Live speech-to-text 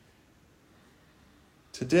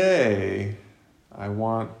Today, I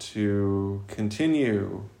want to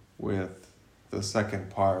continue with the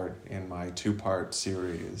second part in my two-part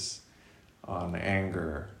series on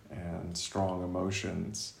anger and strong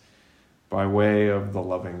emotions by way of the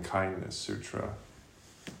Loving Kindness Sutra.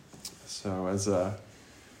 So as a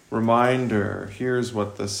reminder, here's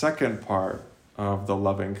what the second part of the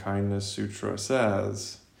Loving Kindness Sutra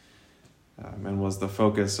says, and was the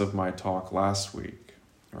focus of my talk last week,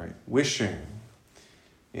 right? Wishing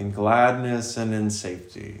in gladness and in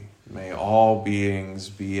safety, may all beings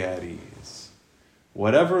be at ease.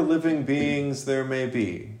 Whatever living beings there may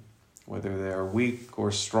be, whether they are weak or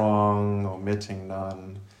strong, omitting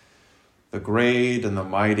none, the great and the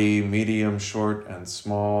mighty, medium, short and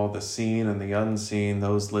small, the seen and the unseen,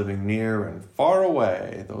 those living near and far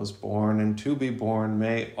away, those born and to be born,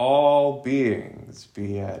 may all beings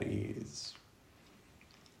be at ease.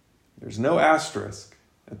 There's no asterisk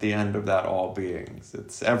at the end of that all beings.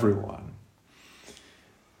 It's everyone.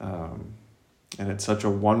 And it's such a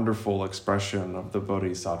wonderful expression of the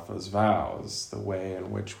Bodhisattva's vows, the way in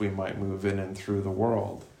which we might move in and through the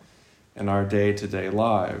world in our day-to-day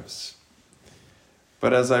lives.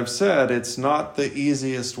 But as I've said, it's not the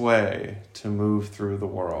easiest way to move through the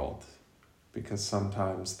world because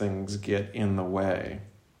sometimes things get in the way.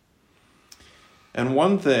 And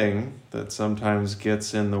one thing that sometimes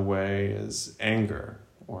gets in the way is anger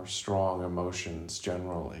or strong emotions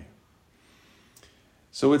generally.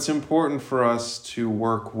 So it's important for us to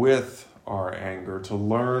work with our anger, to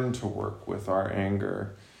learn to work with our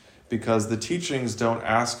anger, because the teachings don't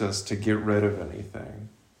ask us to get rid of anything,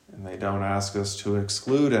 and they don't ask us to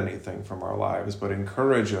exclude anything from our lives, but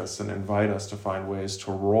encourage us and invite us to find ways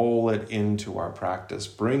to roll it into our practice,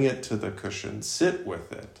 bring it to the cushion, sit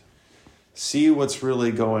with it, see what's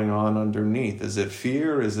really going on underneath. Is it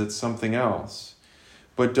fear? Is it something else?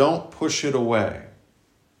 But don't push it away.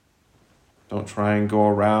 Don't try and go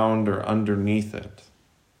around or underneath it.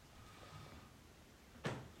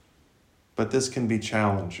 But this can be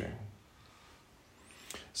challenging.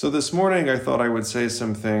 So this morning I thought I would say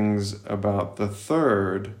some things about the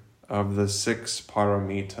third of the 6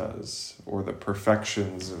 paramitas, or the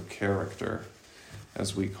perfections of character,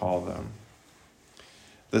 as we call them.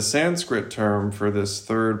 The Sanskrit term for this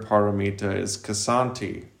third paramita is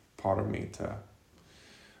Ksanti paramita,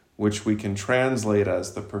 which we can translate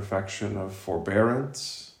as the perfection of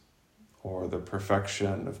forbearance, or the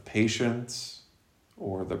perfection of patience,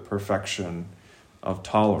 or the perfection of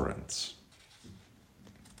tolerance.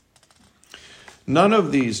 None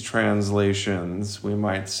of these translations, we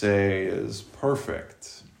might say, is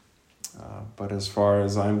perfect. But as far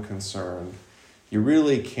as I'm concerned, you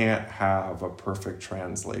really can't have a perfect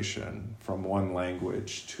translation from one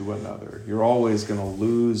language to another. You're always going to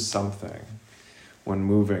lose something when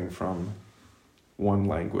moving from one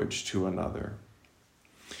language to another.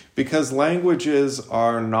 Because languages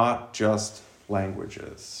are not just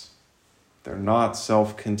languages. They're not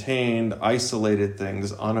self-contained, isolated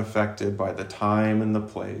things unaffected by the time and the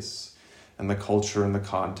place and the culture and the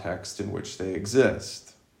context in which they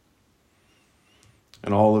exist.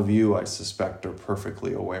 And all of you, I suspect, are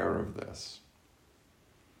perfectly aware of this.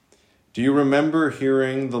 Do you remember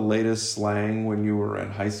hearing the latest slang when you were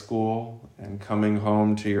in high school and coming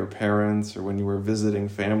home to your parents, or when you were visiting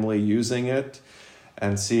family using it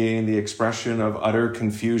and seeing the expression of utter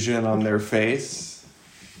confusion on their face?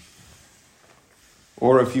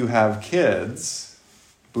 Or if you have kids,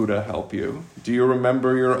 Buddha help you, do you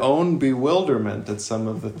remember your own bewilderment at some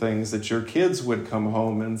of the things that your kids would come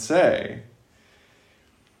home and say?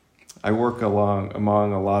 I work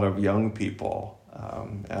among a lot of young people,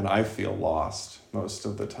 and I feel lost most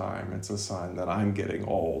of the time. It's a sign that I'm getting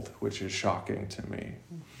old, which is shocking to me.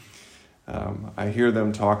 I hear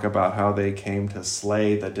them talk about how they came to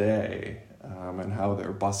slay the day, and how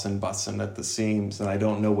they're bussin' at the seams, and I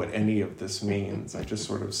don't know what any of this means. I just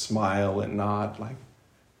sort of smile and nod like...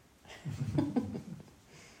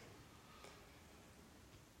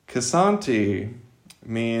 Ksanti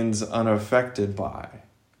means unaffected by,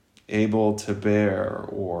 able to bear,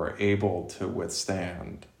 or able to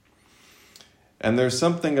withstand. And there's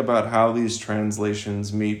something about how these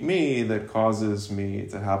translations meet me that causes me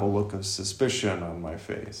to have a look of suspicion on my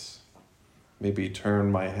face. Maybe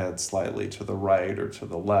turn my head slightly to the right or to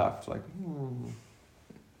the left, like,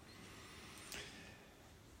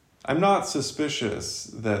 I'm not suspicious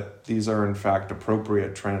that these are in fact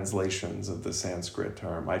appropriate translations of the Sanskrit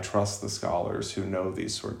term. I trust the scholars who know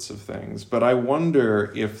these sorts of things, but I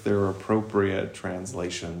wonder if they're appropriate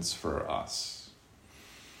translations for us.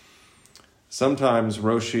 Sometimes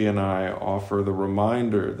Roshi and I offer the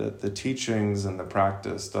reminder that the teachings and the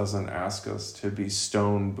practice doesn't ask us to be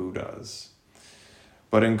stone Buddhas,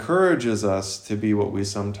 but encourages us to be what we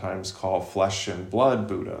sometimes call flesh and blood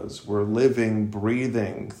Buddhas. We're living,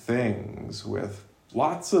 breathing things with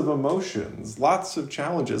lots of emotions, lots of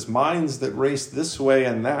challenges, minds that race this way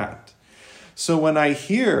and that. So when I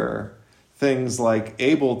hear things like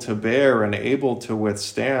able to bear and able to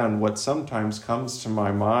withstand, what sometimes comes to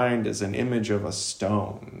my mind is an image of a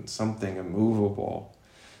stone, something immovable,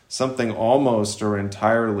 something almost or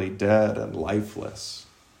entirely dead and lifeless.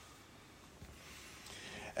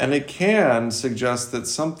 And it can suggest that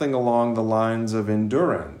something along the lines of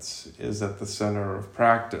endurance is at the center of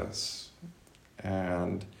practice,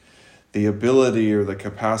 and the ability or the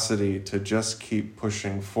capacity to just keep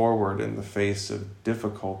pushing forward in the face of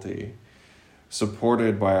difficulty,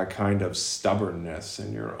 supported by a kind of stubbornness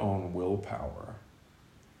in your own willpower.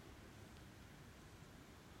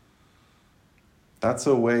 That's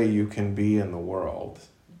a way you can be in the world,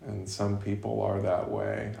 and some people are that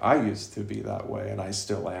way. I used to be that way, and I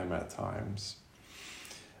still am at times.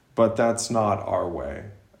 But that's not our way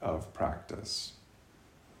of practice.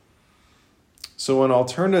 So an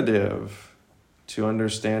alternative to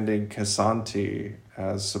understanding Khasanti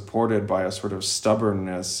as supported by a sort of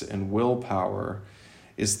stubbornness and willpower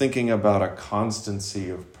is thinking about a constancy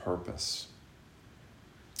of purpose.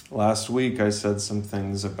 Last week I said some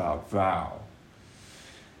things about vow,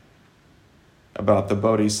 about the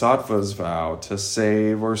Bodhisattva's vow to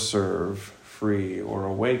save or serve, free or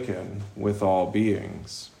awaken with all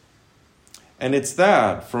beings. And it's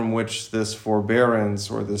that from which this forbearance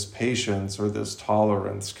or this patience or this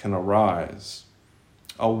tolerance can arise.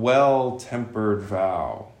 A well-tempered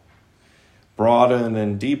vow, broadened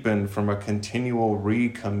and deepened from a continual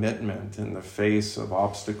recommitment in the face of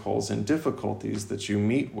obstacles and difficulties that you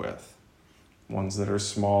meet with, ones that are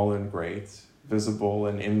small and great, visible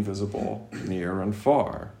and invisible, near and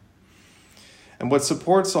far. And what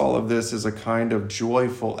supports all of this is a kind of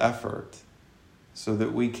joyful effort, so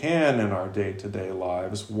that we can, in our day-to-day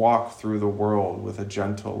lives, walk through the world with a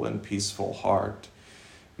gentle and peaceful heart,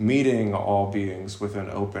 meeting all beings with an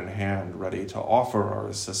open hand, ready to offer our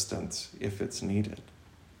assistance if it's needed.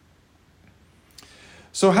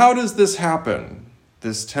 So how does this happen?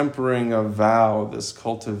 This tempering of vow, this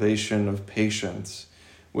cultivation of patience,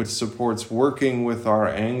 which supports working with our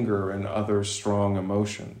anger and other strong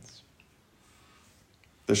emotions?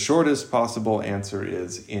 The shortest possible answer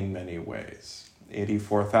is in many ways.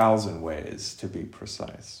 84,000 ways to be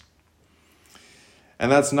precise.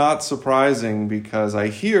 And that's not surprising because I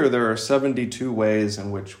hear there are 72 ways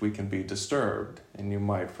in which we can be disturbed. And you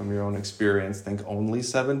might, from your own experience, think only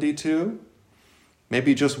 72?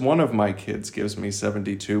 Maybe just one of my kids gives me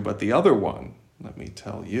 72, but the other one, let me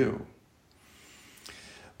tell you.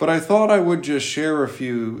 But I thought I would just share a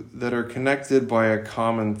few that are connected by a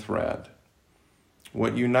common thread.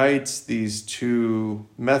 What unites these two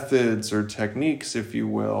methods or techniques, if you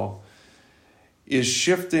will, is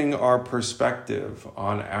shifting our perspective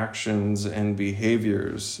on actions and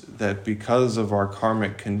behaviors that, because of our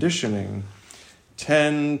karmic conditioning,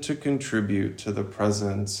 tend to contribute to the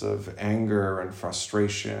presence of anger and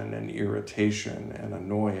frustration and irritation and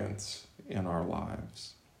annoyance in our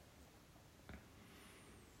lives.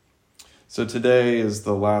 So today is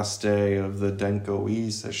the last day of the Denko-i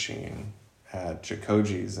Sesshin at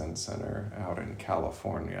Jikoji Zen Center out in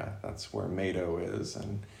California. That's where Mado is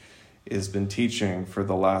and has been teaching for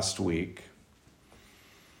the last week.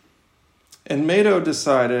 And Mado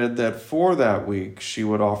decided that for that week she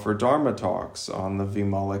would offer Dharma talks on the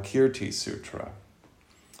Vimalakirti Sutra,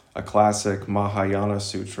 a classic Mahayana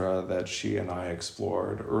sutra that she and I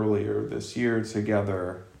explored earlier this year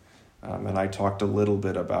together, and I talked a little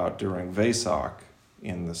bit about during Vesak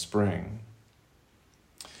in the spring.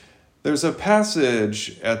 There's a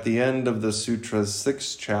passage at the end of the sutra's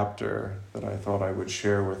 6th chapter that I thought I would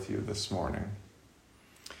share with you this morning.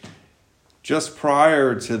 Just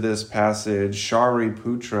prior to this passage,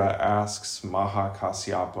 Shariputra asks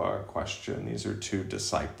Mahakasyapa a question. These are two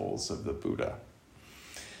disciples of the Buddha.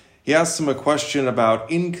 He asks him a question about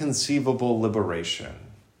inconceivable liberation.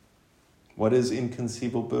 What is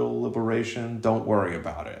inconceivable liberation? Don't worry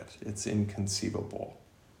about it. It's inconceivable.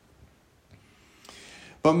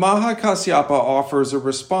 But Mahakasyapa offers a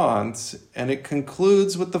response, and it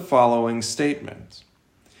concludes with the following statement.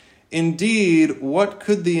 Indeed, what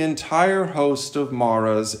could the entire host of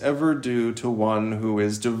Maras ever do to one who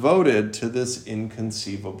is devoted to this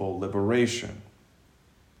inconceivable liberation?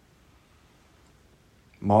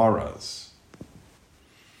 Maras.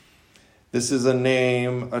 This is a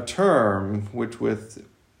name, a term, which with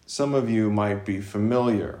some of you might be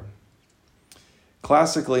familiar.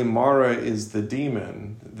 Classically, Mara is the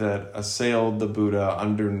demon that assailed the Buddha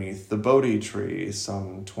underneath the Bodhi tree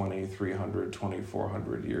some 2,300,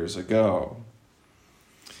 2,400 years ago.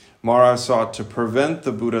 Mara sought to prevent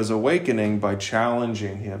the Buddha's awakening by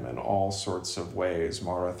challenging him in all sorts of ways.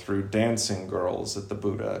 Mara threw dancing girls at the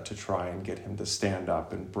Buddha to try and get him to stand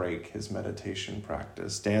up and break his meditation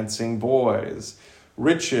practice. Dancing boys,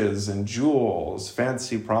 riches and jewels,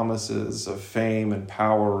 fancy promises of fame and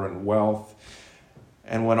power and wealth.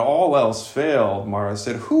 And when all else failed, Mara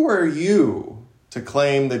said, "Who are you to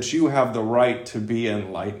claim that you have the right to be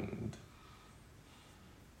enlightened?"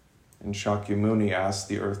 And Shakyamuni asked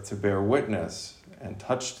the earth to bear witness and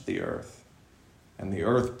touched the earth. And the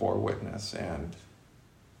earth bore witness, and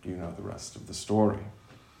you know the rest of the story.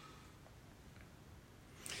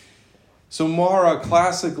 So Mara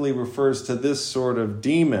classically refers to this sort of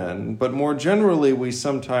demon, but more generally we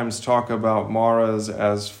sometimes talk about Maras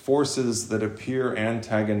as forces that appear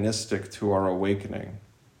antagonistic to our awakening.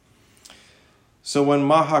 So when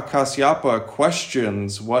Mahakasyapa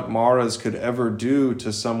questions what Maras could ever do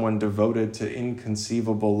to someone devoted to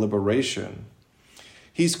inconceivable liberation,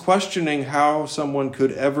 he's questioning how someone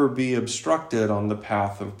could ever be obstructed on the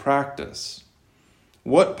path of practice.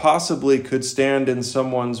 What possibly could stand in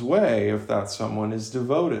someone's way if that someone is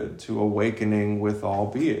devoted to awakening with all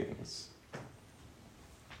beings?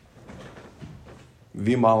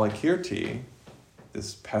 Vimalakirti,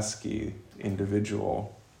 this pesky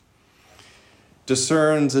individual,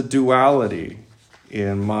 discerns a duality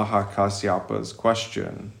in Mahakasyapa's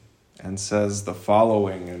question and says the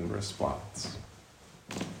following in response.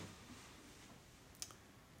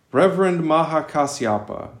 Reverend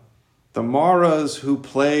Mahakasyapa, the Maras who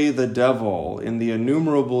play the devil in the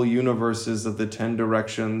innumerable universes of the 10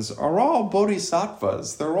 directions are all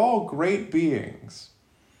bodhisattvas. They're all great beings,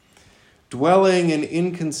 dwelling in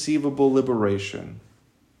inconceivable liberation,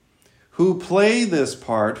 who play this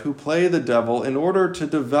part, who play the devil in order to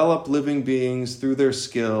develop living beings through their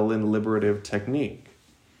skill in liberative technique.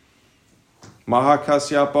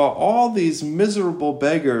 Mahakasyapa, all these miserable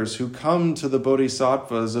beggars who come to the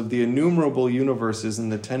bodhisattvas of the innumerable universes in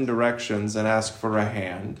the 10 directions and ask for a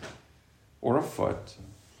hand or a foot,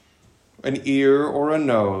 an ear or a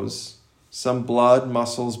nose, some blood,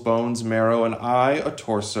 muscles, bones, marrow, an eye, a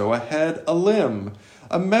torso, a head, a limb,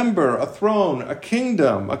 a member, a throne, a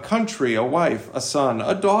kingdom, a country, a wife, a son,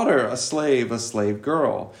 a daughter, a slave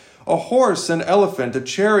girl, a horse, an elephant, a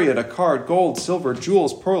chariot, a cart, gold, silver,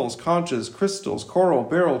 jewels, pearls, conches, crystals, coral,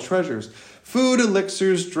 beryl, treasures, food,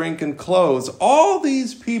 elixirs, drink, and clothes. All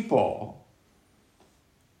these people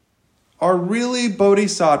are really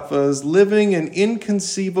bodhisattvas living in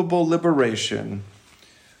inconceivable liberation,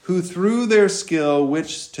 who through their skill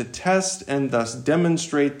wish to test and thus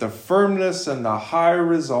demonstrate the firmness and the high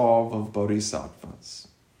resolve of bodhisattvas.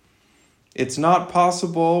 It's not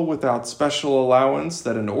possible without special allowance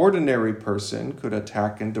that an ordinary person could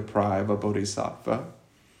attack and deprive a bodhisattva.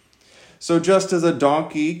 So just as a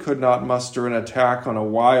donkey could not muster an attack on a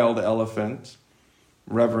wild elephant,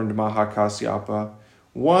 Reverend Mahakasyapa,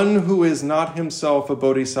 one who is not himself a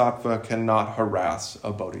bodhisattva cannot harass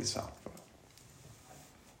a bodhisattva.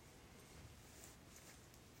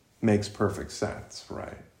 Makes perfect sense,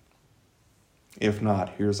 right? If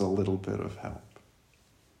not, here's a little bit of help.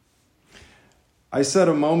 I said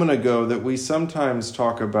a moment ago that we sometimes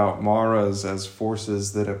talk about Maras as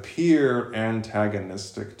forces that appear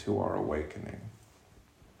antagonistic to our awakening.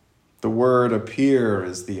 The word appear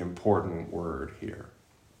is the important word here.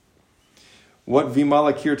 What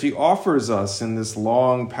Vimalakirti offers us in this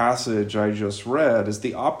long passage I just read is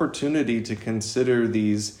the opportunity to consider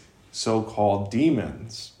these so-called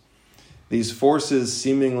demons, these forces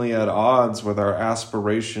seemingly at odds with our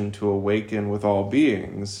aspiration to awaken with all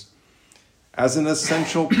beings, as an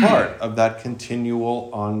essential part of that continual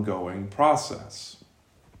ongoing process.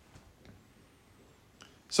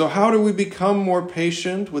 So how do we become more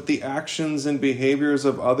patient with the actions and behaviors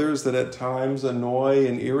of others that at times annoy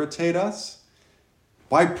and irritate us?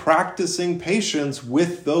 By practicing patience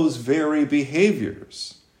with those very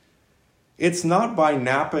behaviors. It's not by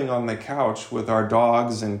napping on the couch with our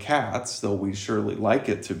dogs and cats, though we surely like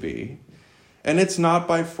it to be. And it's not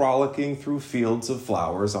by frolicking through fields of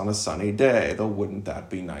flowers on a sunny day, though wouldn't that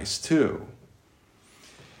be nice too?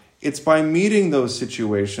 It's by meeting those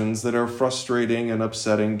situations that are frustrating and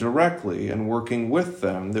upsetting directly and working with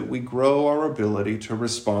them that we grow our ability to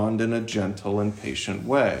respond in a gentle and patient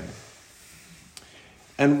way.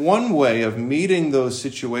 And one way of meeting those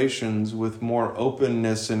situations with more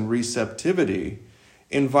openness and receptivity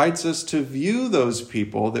invites us to view those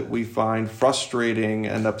people that we find frustrating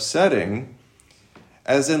and upsetting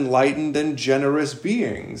as enlightened and generous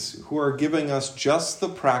beings who are giving us just the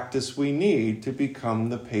practice we need to become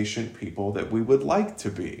the patient people that we would like to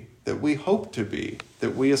be, that we hope to be,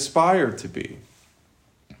 that we aspire to be.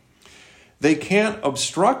 They can't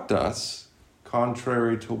obstruct us,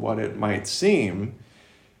 contrary to what it might seem,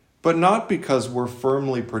 but not because we're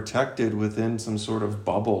firmly protected within some sort of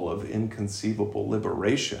bubble of inconceivable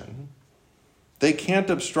liberation. They can't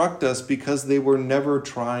obstruct us because they were never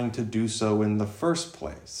trying to do so in the first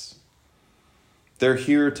place. They're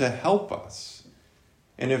here to help us.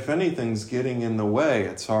 And if anything's getting in the way,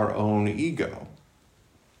 it's our own ego.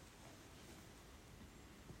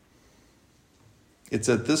 It's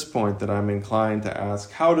at this point that I'm inclined to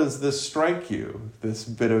ask, how does this strike you, this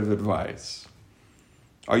bit of advice?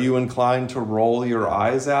 Are you inclined to roll your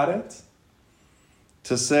eyes at it?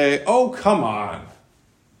 To say, oh, come on.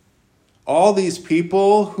 All these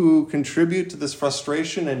people who contribute to this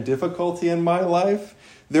frustration and difficulty in my life,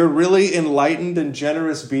 they're really enlightened and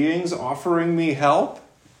generous beings offering me help?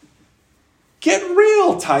 Get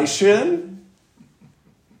real, Taishin.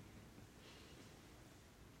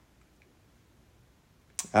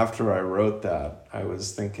 After I wrote that, I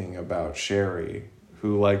was thinking about Sherry,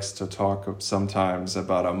 who likes to talk sometimes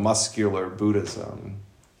about a muscular Buddhism,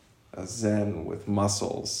 a Zen with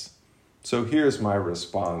muscles. So here's my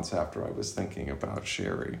response after I was thinking about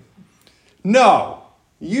Sherry. No,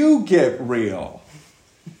 you get real.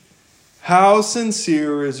 How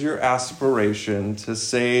sincere is your aspiration to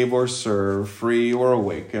save or serve, free or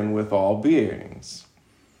awaken with all beings?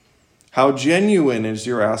 How genuine is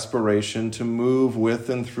your aspiration to move with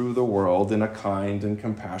and through the world in a kind and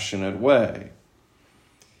compassionate way?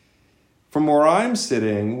 From where I'm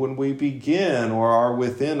sitting, when we begin or are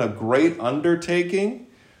within a great undertaking,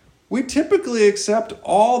 we typically accept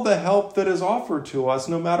all the help that is offered to us,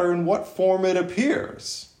 no matter in what form it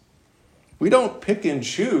appears. We don't pick and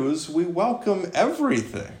choose, we welcome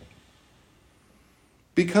everything.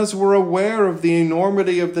 Because we're aware of the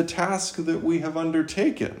enormity of the task that we have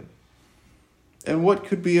undertaken. And what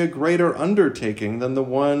could be a greater undertaking than the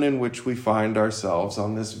one in which we find ourselves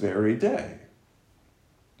on this very day?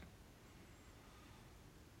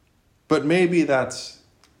 But maybe that's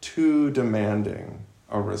too demanding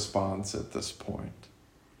a response at this point.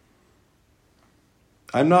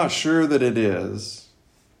 I'm not sure that it is.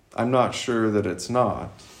 I'm not sure that it's not.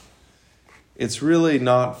 It's really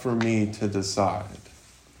not for me to decide.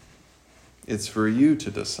 It's for you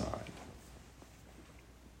to decide.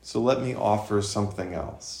 So let me offer something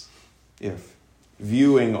else. If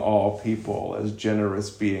viewing all people as generous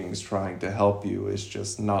beings trying to help you is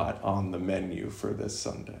just not on the menu for this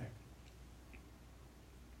Sunday.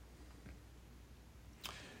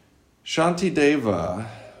 Shantideva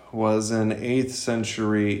was an 8th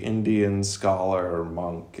century Indian scholar,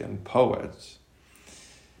 monk, and poet.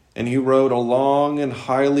 And he wrote a long and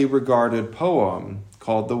highly regarded poem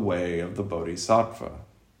called The Way of the Bodhisattva.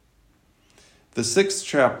 The 6th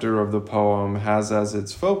chapter of the poem has as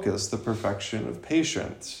its focus the perfection of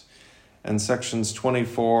patience, and sections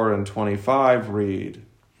 24 and 25 read,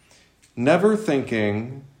 "Never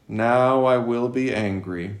thinking, now I will be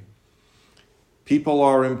angry. People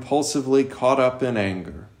are impulsively caught up in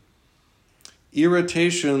anger.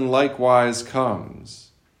 Irritation likewise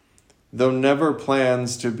comes, though never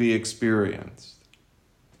plans to be experienced.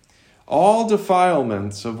 All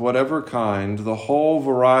defilements of whatever kind, the whole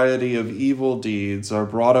variety of evil deeds are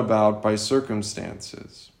brought about by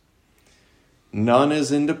circumstances. None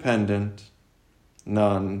is independent,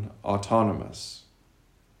 none autonomous."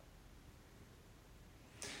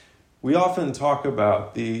 We often talk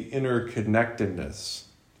about the interconnectedness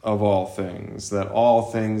of all things, that all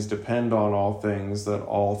things depend on all things, that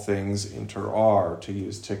all things inter-are, to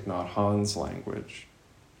use Thich Nhat Hanh's language.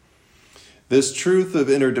 This truth of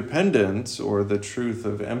interdependence, or the truth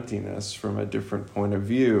of emptiness from a different point of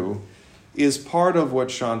view, is part of what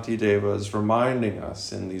Shantideva is reminding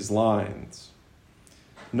us in these lines.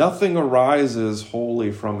 Nothing arises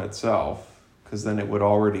wholly from itself, because then it would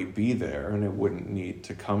already be there and it wouldn't need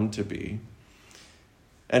to come to be.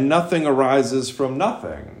 And nothing arises from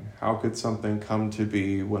nothing. How could something come to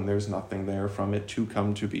be when there's nothing there from it to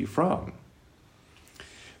come to be from?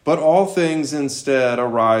 But all things instead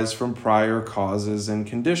arise from prior causes and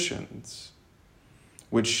conditions,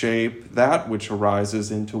 which shape that which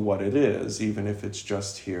arises into what it is, even if it's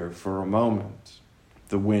just here for a moment.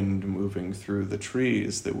 The wind moving through the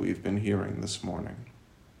trees that we've been hearing this morning.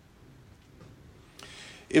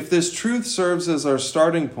 If this truth serves as our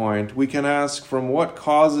starting point, we can ask, from what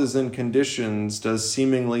causes and conditions does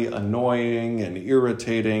seemingly annoying and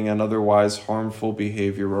irritating and otherwise harmful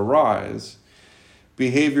behavior arise?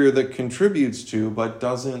 Behavior that contributes to but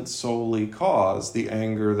doesn't solely cause the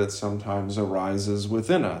anger that sometimes arises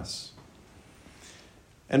within us.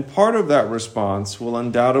 And part of that response will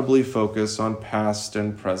undoubtedly focus on past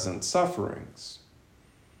and present sufferings.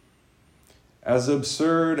 As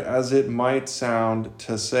absurd as it might sound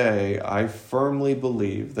to say, I firmly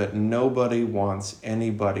believe that nobody wants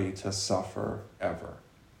anybody to suffer ever.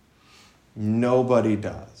 Nobody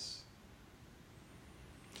does.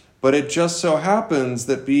 But it just so happens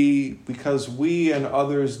that because we and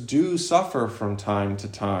others do suffer from time to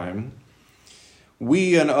time,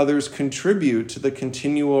 we and others contribute to the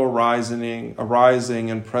continual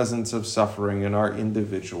arising and presence of suffering in our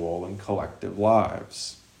individual and collective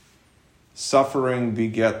lives. Suffering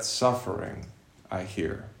begets suffering, I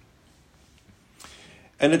hear.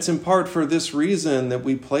 And it's in part for this reason that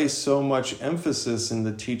we place so much emphasis in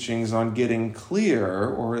the teachings on getting clear,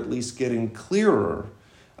 or at least getting clearer,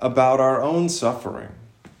 about our own suffering.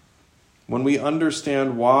 When we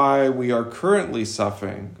understand why we are currently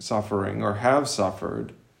suffering or have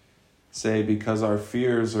suffered, say because our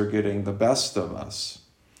fears are getting the best of us,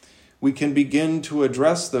 we can begin to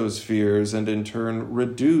address those fears and in turn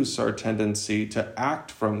reduce our tendency to act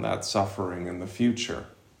from that suffering in the future.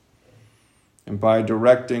 And by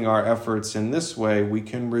directing our efforts in this way, we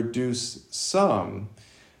can reduce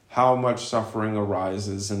how much suffering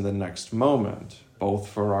arises in the next moment, both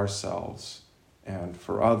for ourselves and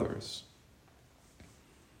for others.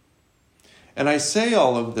 And I say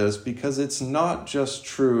all of this because it's not just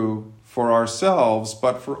true for ourselves,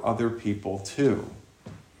 but for other people too.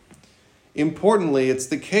 Importantly, it's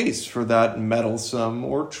the case for that meddlesome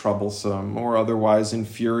or troublesome or otherwise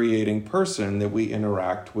infuriating person that we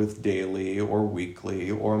interact with daily or weekly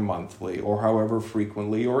or monthly or however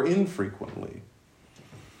frequently or infrequently.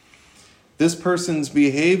 This person's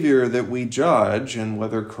behavior that we judge, and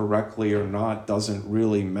whether correctly or not doesn't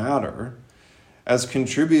really matter, as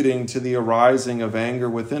contributing to the arising of anger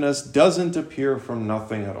within us doesn't appear from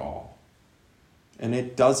nothing at all. And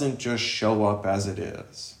it doesn't just show up as it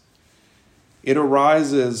is. It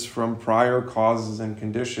arises from prior causes and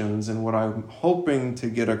conditions, and what I'm hoping to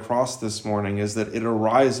get across this morning is that it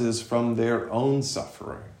arises from their own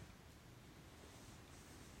suffering.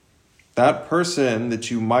 That person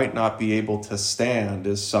that you might not be able to stand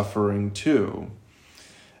is suffering too.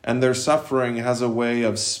 And their suffering has a way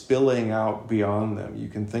of spilling out beyond them. You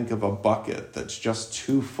can think of a bucket that's just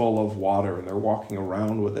too full of water, and they're walking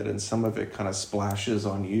around with it, and some of it kind of splashes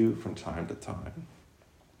on you from time to time.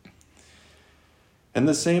 And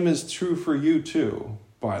the same is true for you too,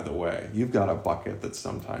 by the way. You've got a bucket that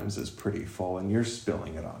sometimes is pretty full, and you're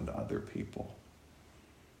spilling it onto other people.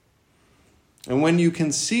 And when you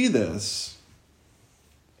can see this,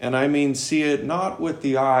 and I mean see it not with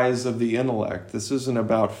the eyes of the intellect, this isn't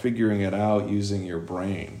about figuring it out using your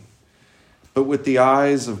brain, but with the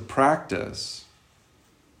eyes of practice.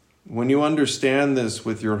 When you understand this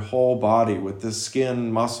with your whole body, with the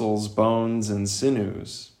skin, muscles, bones, and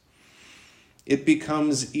sinews, it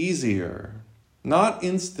becomes easier, not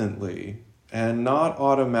instantly and not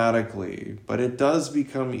automatically, but it does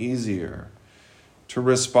become easier to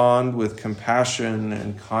respond with compassion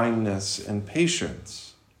and kindness and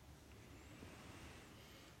patience.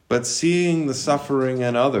 But seeing the suffering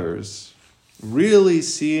in others, really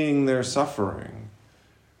seeing their suffering,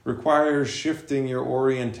 requires shifting your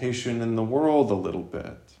orientation in the world a little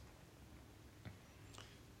bit.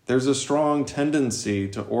 There's a strong tendency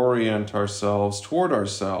to orient ourselves toward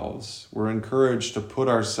ourselves. We're encouraged to put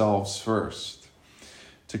ourselves first,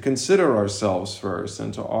 to consider ourselves first,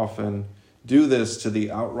 and to often do this to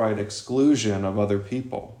the outright exclusion of other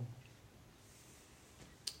people.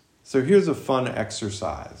 So here's a fun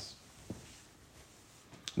exercise.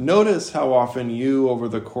 Notice how often you, over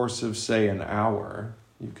the course of, say, an hour,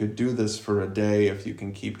 you could do this for a day if you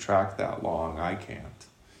can keep track that long. I can't.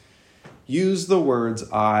 Use the words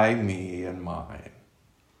I, me, and mine.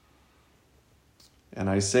 And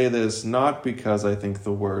I say this not because I think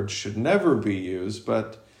the words should never be used,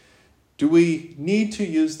 but do we need to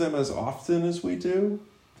use them as often as we do?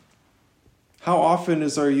 How often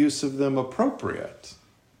is our use of them appropriate?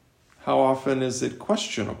 How often is it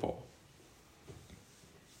questionable?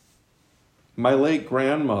 My late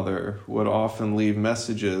grandmother would often leave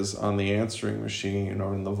messages on the answering machine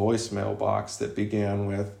or in the voicemail box that began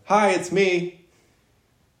with, "Hi, it's me."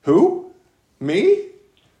 "Who? Me?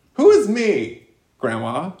 Who is me,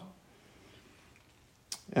 Grandma?"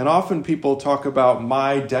 And often people talk about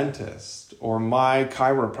my dentist or my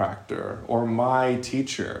chiropractor or my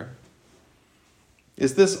teacher.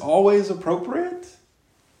 Is this always appropriate?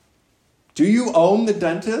 Do you own the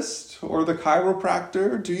dentist or the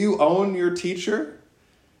chiropractor? Do you own your teacher?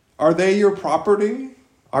 Are they your property?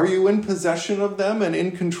 Are you in possession of them and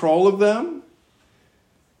in control of them?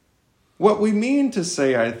 What we mean to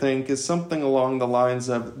say, I think, is something along the lines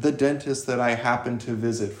of the dentist that I happen to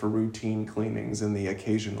visit for routine cleanings and the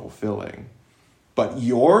occasional filling. But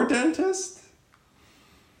your dentist?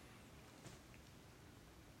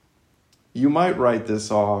 You might write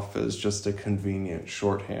this off as just a convenient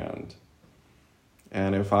shorthand.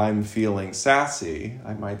 And if I'm feeling sassy,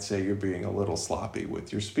 I might say you're being a little sloppy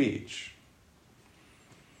with your speech.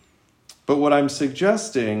 But what I'm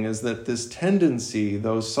suggesting is that this tendency,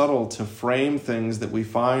 though subtle, to frame things that we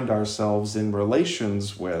find ourselves in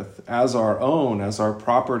relations with as our own, as our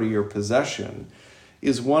property or possession,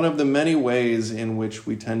 is one of the many ways in which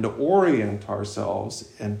we tend to orient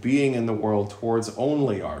ourselves and being in the world towards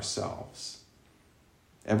only ourselves.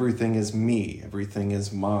 Everything is me. Everything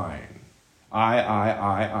is mine.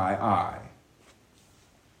 I.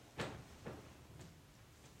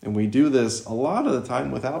 And we do this a lot of the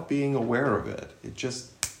time without being aware of it. It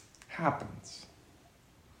just happens.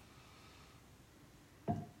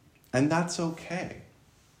 And that's okay.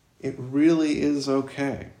 It really is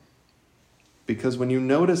okay. Because when you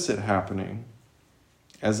notice it happening,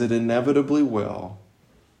 as it inevitably will,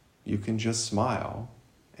 you can just smile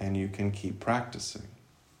and you can keep practicing.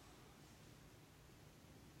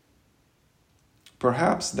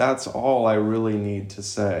 Perhaps that's all I really need to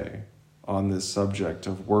say on this subject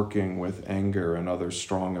of working with anger and other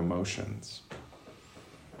strong emotions.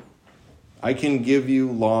 I can give you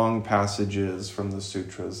long passages from the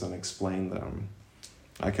sutras and explain them.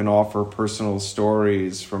 I can offer personal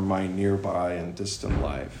stories from my nearby and distant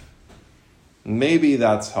life. Maybe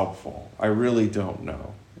that's helpful. I really don't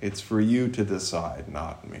know. It's for you to decide,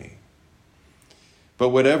 not me. But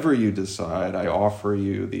whatever you decide, I offer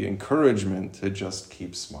you the encouragement to just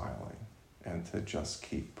keep smiling and to just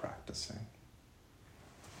keep practicing.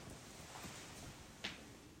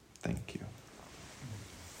 Thank you.